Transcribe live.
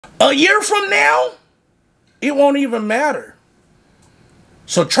A year from now, it won't even matter.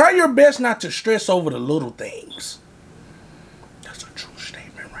 So try your best not to stress over the little things. That's a true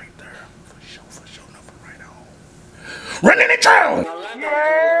statement right there. For sure, no, for right on. Running the town.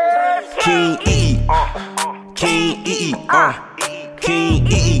 KinggEATEAT, KinggEATEAT,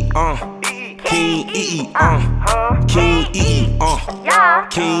 KinggEATEAT, KinggEATEAT,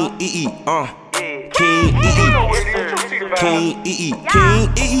 KinggEATEAT, KinggEATEAT,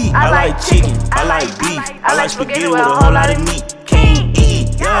 KinggEATEAT. I like chicken, I like beef, I like spaghetti with a whole lot of meat.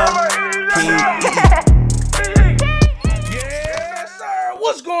 KinggEATEAT, KinggEATEAT. Yes, sir.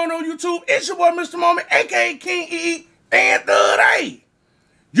 What's going on, YouTube? It's your boy, Mr. Moment, aka KinggEATEAT, and today,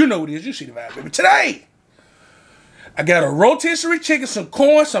 you know what it is. You see the vibe, baby. Today, I got a rotisserie chicken, some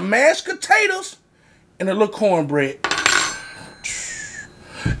corn, some mashed potatoes, and a little cornbread.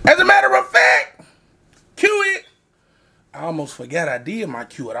 As a matter of fact, cue it. I almost forgot I did my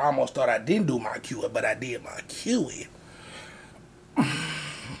cue it. I almost thought I didn't do my cue it, but I did my cue it.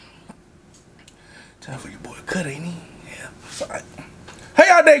 Time for your boy cut, ain't he? Yeah, sorry. How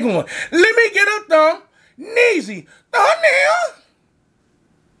y'all day going? Let me get a thumb. Neezy. Thumbnail.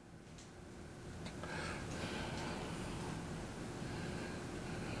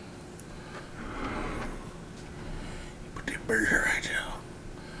 Put that bird right there.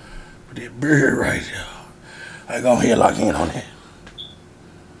 Put that bird right there. I go ahead and lock in on that.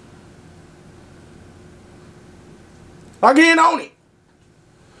 Lock in on it.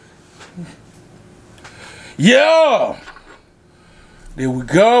 Yeah. There we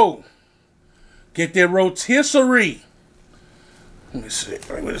go. Get that rotisserie. Let me see.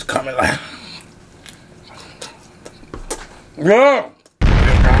 Let me just coming like. Yeah.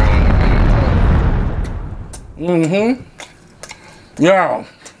 Yeah.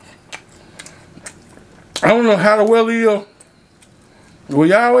 I don't know how the weather is where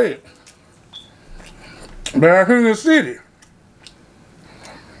y'all at, but out here in the city,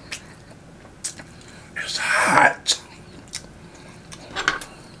 it's hot.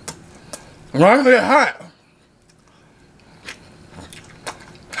 When I say hot,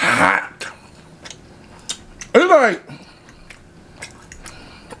 hot. It's like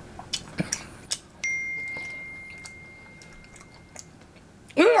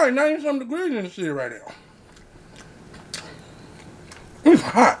it's like 90-something degrees in the city right now. It's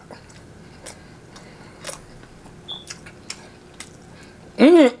hot. I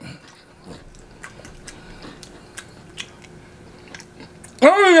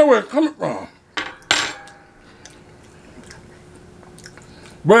don't know where it's coming from.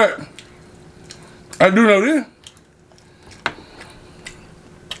 But I do know this.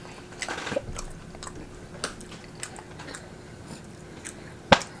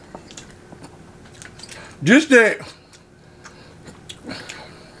 Just that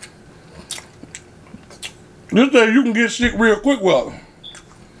you can get sick real quick with them.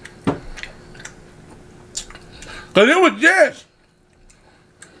 Cause it was just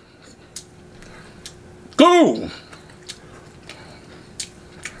cool.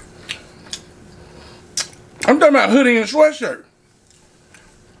 I'm talking about hoodie and sweatshirt.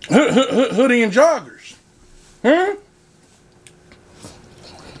 Hoodie and joggers.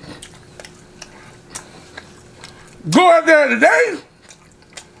 Go out there today.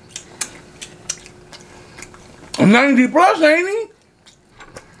 90 plus, ain't he?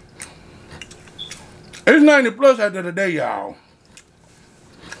 It's 90 plus out there today, y'all.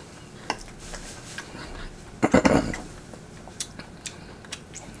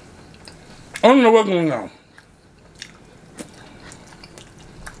 I don't know what's going on.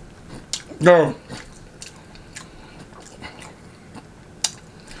 No.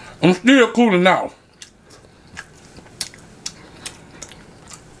 I'm still cooling out.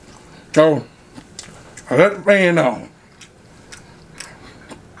 So, I let the fan on.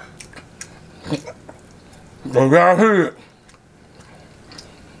 So y'all hear it.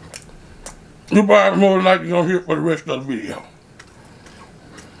 You probably more than likely gonna hear it for the rest of the video.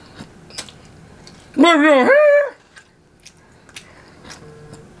 But if you don't hear it,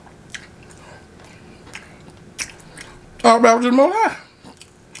 how about just more high?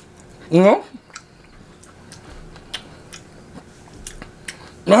 You know?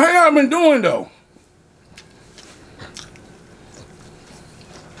 Now how y'all been doing though?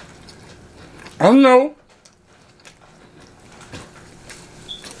 I don't know.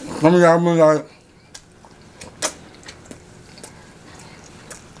 Some of y'all been like,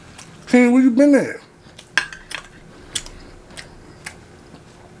 King, where you been at?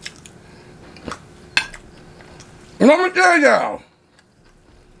 And let me tell y'all,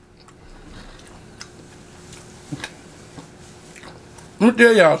 Let me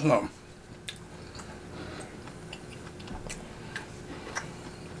tell y'all something.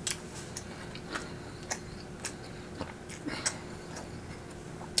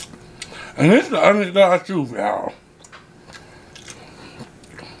 And this is the honest God's truth, y'all.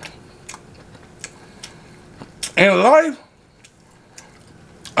 In life,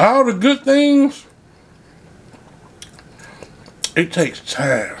 all the good things, it takes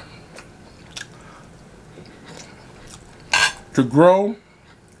time to grow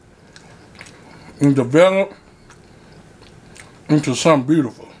and develop into something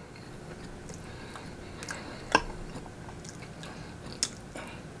beautiful.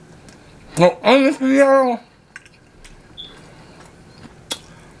 So honestly, y'all,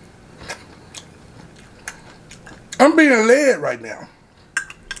 I'm being led right now.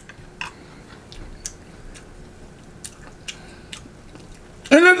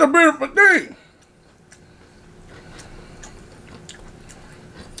 And it's a beautiful thing.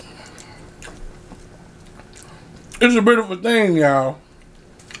 It's a beautiful thing, y'all.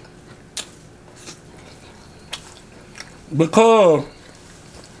 Because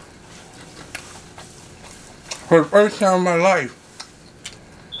for the first time in my life,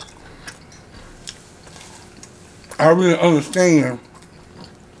 I really understand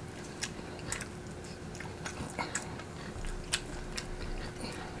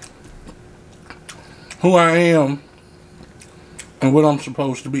who I am and what I'm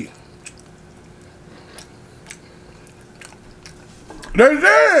supposed to be. That's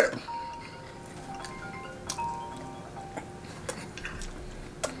it.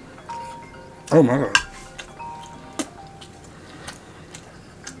 Oh my God.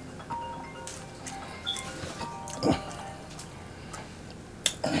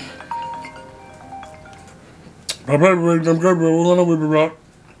 I'm good, bro. We're gonna be right.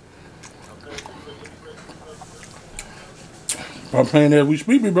 I'm playing as we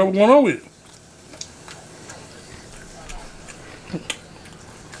speak, bro. What's going on with it?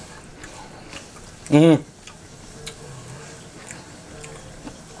 Mm-hmm.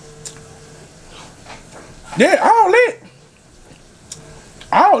 Yeah,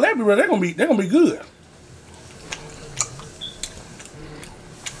 all that, bro. They're gonna be good.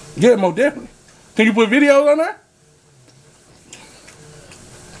 Yeah, most definitely. Can you put videos on there?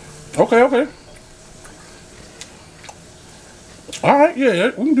 Okay, okay. All right,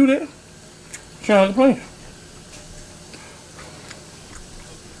 yeah, we can do that. Sounds like a plan.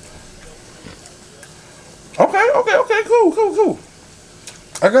 Okay, cool.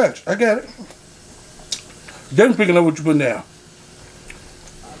 I got it. Definitely picking up what you putting down.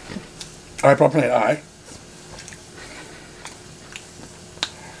 All right, pop playing. All right.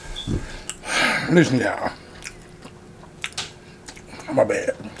 Listen, y'all. My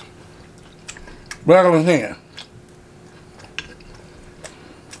bad. But like I was saying,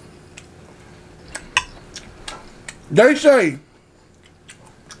 they say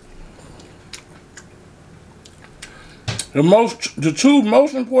the two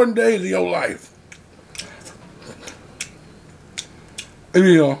most important days of your life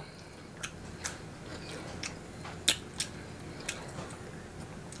is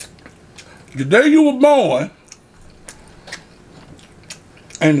the day you were born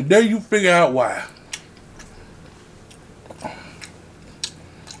and the day you figure out why.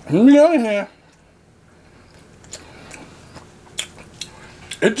 On the other hand,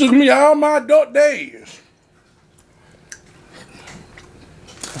 it took me all my adult days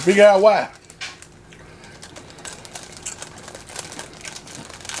to figure out why.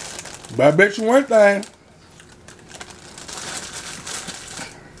 But I bet you one thing.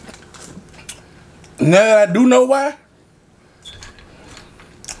 Now that I do know why,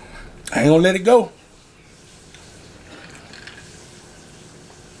 I ain't gonna let it go.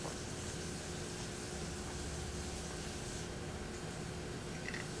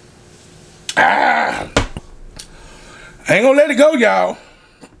 I ain't gonna let it go, y'all.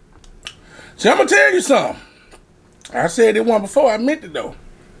 See, I'm gonna tell you something. I said it one before, I meant it though.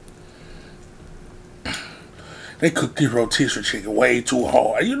 They cooked this rotisserie chicken way too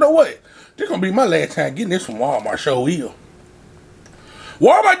hard. You know what? This gonna be my last time getting this from Walmart, show here.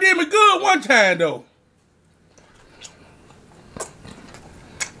 Walmart did me good one time though.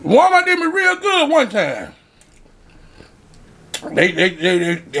 Walmart did me real good one time.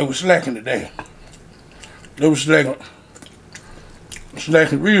 They was slacking today. They was slacking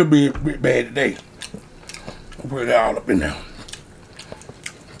real bad today. I'll put it all up in there.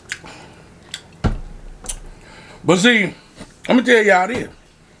 But see, I'm gonna tell y'all this.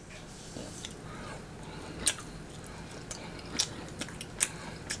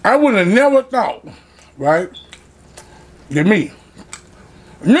 I would have never thought, right, that me,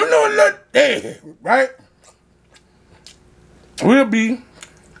 You know what day, right? We'll be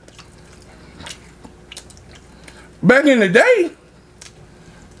back in the day.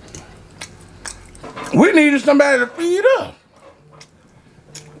 We needed somebody to feed us.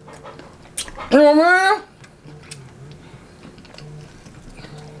 You know what I'm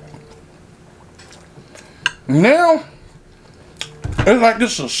saying? Now, it's like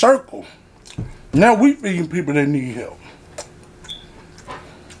this is a circle. Now we feeding people that need help.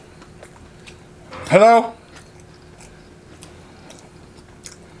 Hello?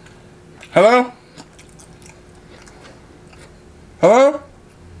 Hello? Hello?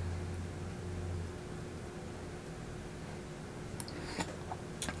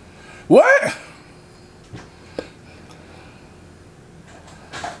 What?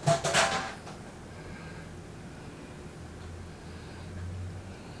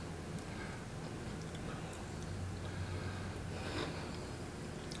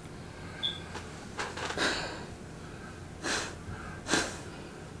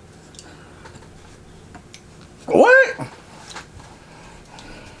 What?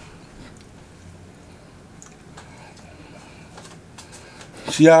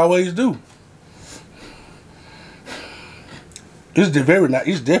 She always do. It's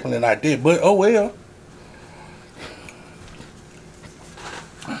definitely not dead, but oh well.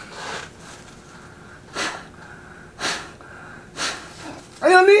 You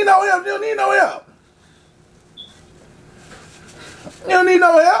don't need no help. You don't need no help. You don't need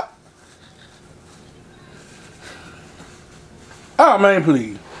no help. Oh man,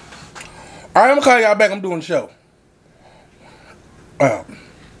 please. All right, I'm gonna call y'all back. I'm doing the show.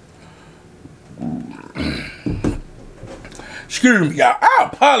 Excuse me, y'all. I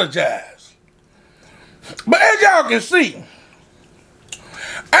apologize. But as y'all can see,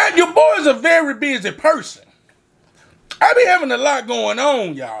 your boy is a very busy person. I be having a lot going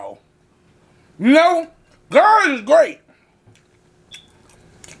on, y'all. You know, God is great.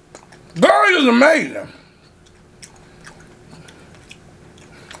 God is amazing.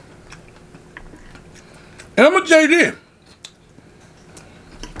 And I'm gonna tell you this.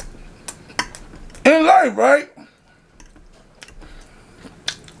 In life, right?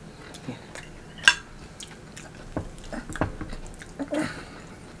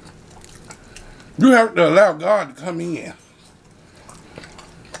 You have to allow God to come in.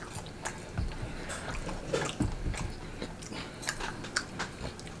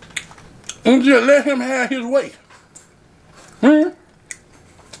 And just let him have his way.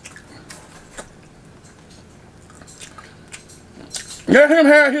 Let him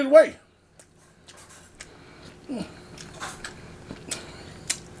have his way.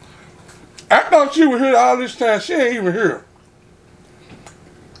 I thought she was here all this time. She ain't even here.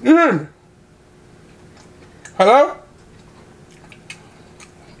 You hear me? Hello?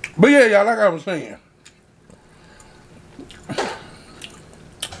 But yeah, y'all, like I was saying.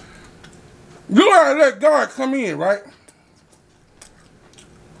 You gotta let God come in, right?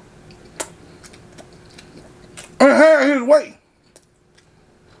 And have his way.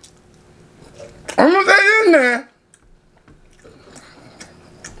 I'm gonna stay in there.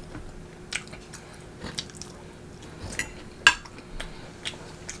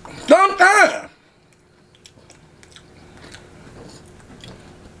 Sometimes.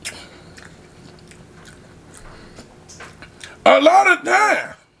 A lot of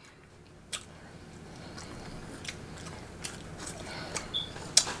times.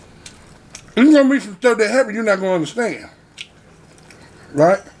 There's gonna be some stuff that happen you're not gonna understand.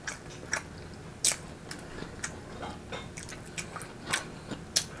 Right?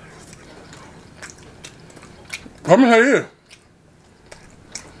 I'm gonna tell you.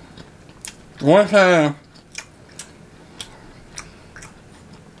 One time,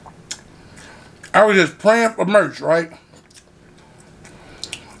 I was just praying for merch, right?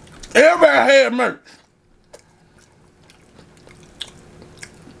 Everybody had merch.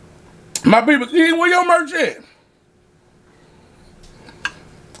 My people, where your merch at?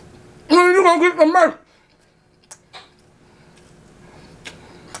 When you gonna get some merch?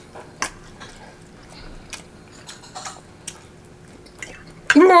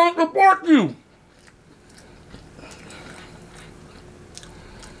 We gonna support you.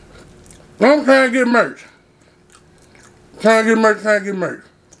 I'm trying to get merch. Trying to get merch.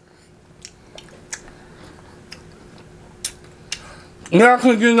 Y'all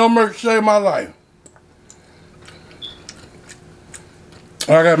couldn't get no merch to save my life.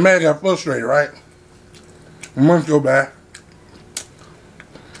 I got mad, got frustrated, right? A month go by.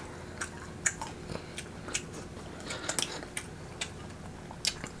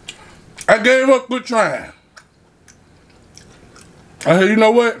 I gave up with trying. I said, you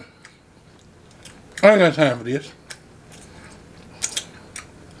know what? I ain't got time for this.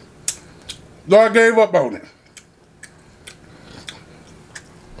 So I gave up on it.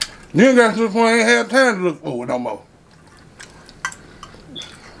 Then got to the point I ain't had time to look for it no more.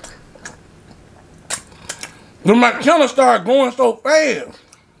 Then my channel started going so fast.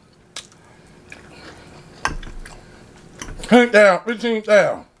 10,000,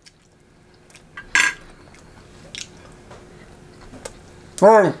 15,000.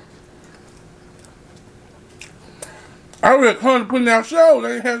 So, I was trying to put out shows.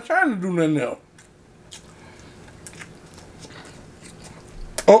 I ain't had time to do nothing else.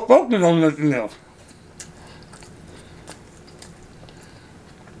 Oh, focus on nothing else.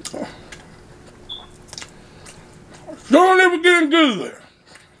 Don't ever getting good.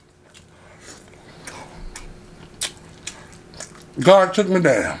 God took me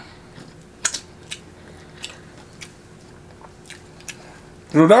down.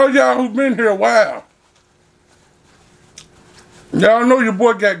 So those y'all who've been here a while, y'all know your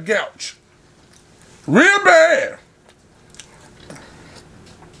boy got gout. Real bad.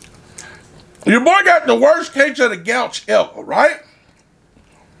 Your boy got the worst case of the gout ever, right?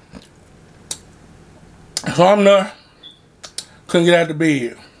 So I'm there. Couldn't get out of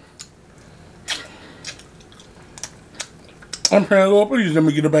bed. I'm praying, Lord, please let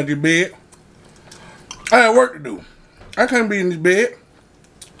me get up out of this bed. I had work to do. I can't be in this bed.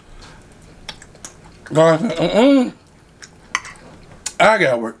 God said, I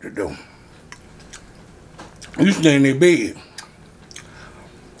got work to do. You stay in that bed.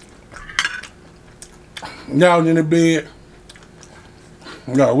 Y'all was in the bed.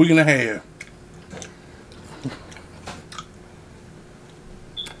 Got a week and a half.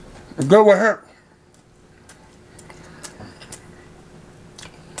 Go what happened.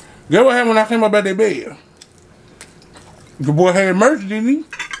 Guess what happened when I came up out that bed? Your boy had merch, didn't he?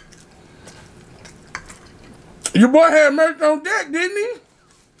 Your boy had merch on deck, didn't he?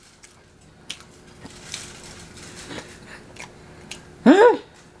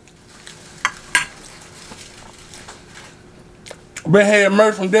 Been had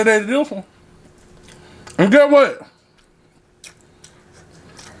merch from that day to this one. And guess what?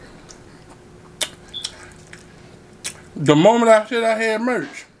 The moment I said I had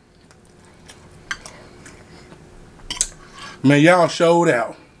merch, man, y'all showed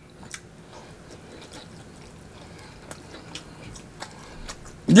out.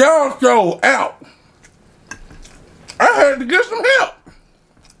 Y'all showed out. I had to get some help.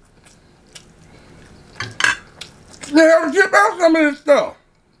 They have to ship out some of this stuff.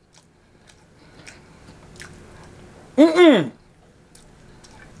 Couldn't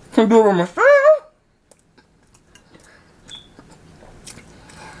do it by myself.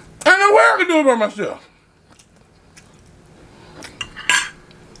 Ain't no way I can do it by myself.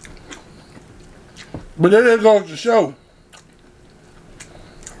 But that just goes to show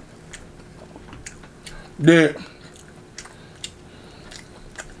that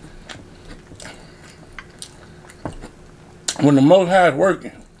when the Most High is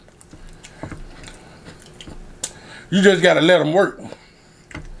working, you just gotta let them work.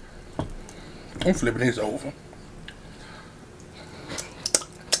 I'm flipping this over.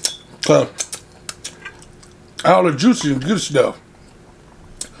 So, all the juicy and good stuff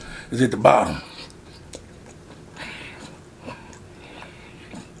is at the bottom.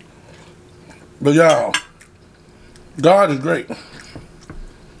 But y'all, God is great.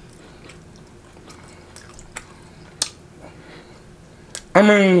 I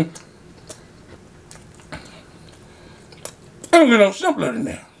mean, it don't get no simpler than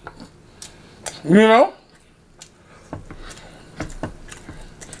that. You know?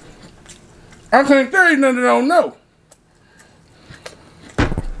 I can't tell you nothing I don't know.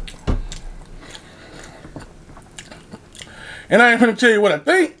 And I ain't gonna tell you what I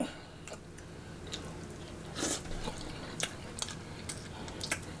think.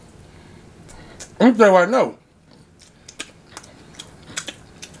 I'm telling you what I know.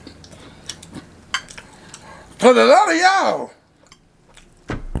 Cause a lot of y'all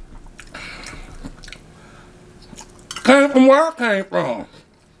came from where I came from.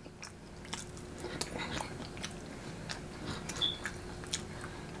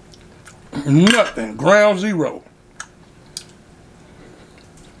 Nothing. Ground zero.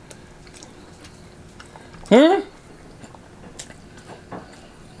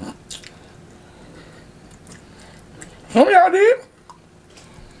 Some of y'all did.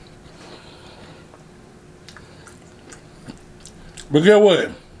 But guess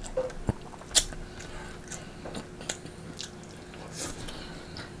what?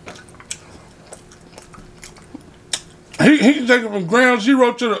 He take it from ground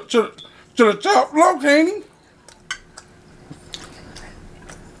zero to the top floor, can't he?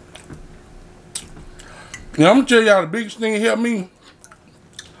 Now, I'm gonna tell y'all the biggest thing that helped me.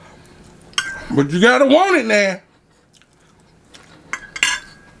 But you gotta want it now.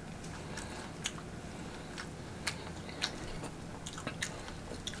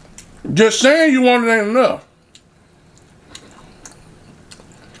 Just saying you want it ain't enough.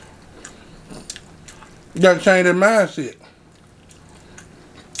 You gotta change that mindset.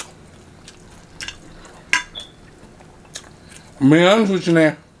 I'm being honest with you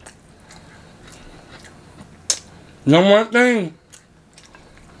now. Number one thing.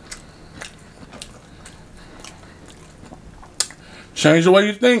 Change the way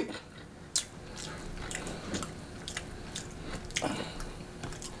you think.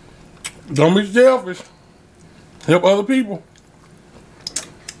 Don't be selfish. Help other people.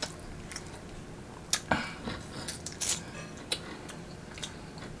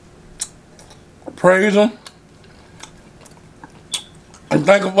 Praise them. And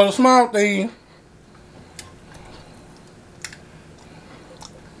thank them for the small thing.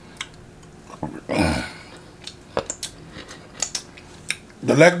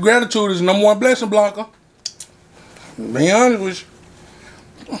 The lack of gratitude is the number one blessing blocker. Be honest with you.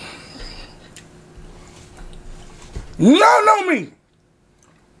 No, me.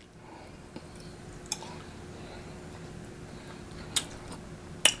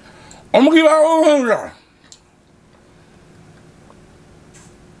 I'm gonna give out $100.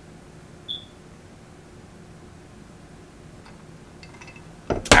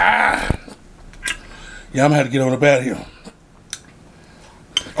 Yeah, I'm gonna have to get on the bed here.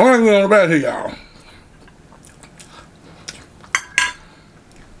 I'm gonna get on the bed here, y'all.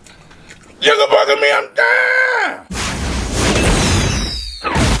 You can fuck me, I'm down.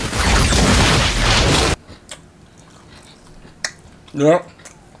 Yep.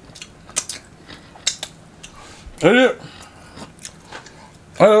 That's it.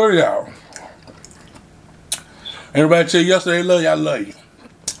 Hello, y'all. Everybody tell you yesterday they love you, I love you.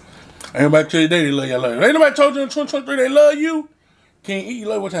 Everybody tell you today they love you, I love you. Ain't nobody told you in 2023 they love you. Can't eat,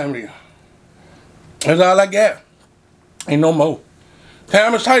 love what time it is. That's all I got. Ain't no more.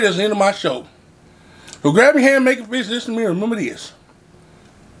 Time is tight, that's the end of my show. So grab your hand, make a fist, listen to me, remember this.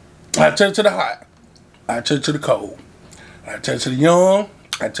 I tell it to the hot. I tell it to the cold. I tell it to the young.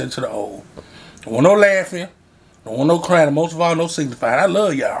 I tell it to the old. Don't want no laughing. Don't want no crying. And most of all, no signifying. I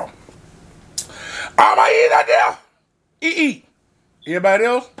love y'all. All my eat out there. Eat. Everybody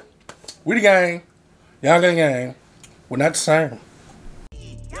else, we the gang. Y'all got the gang. We're not the same.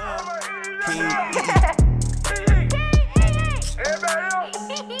 KinggEATEAT.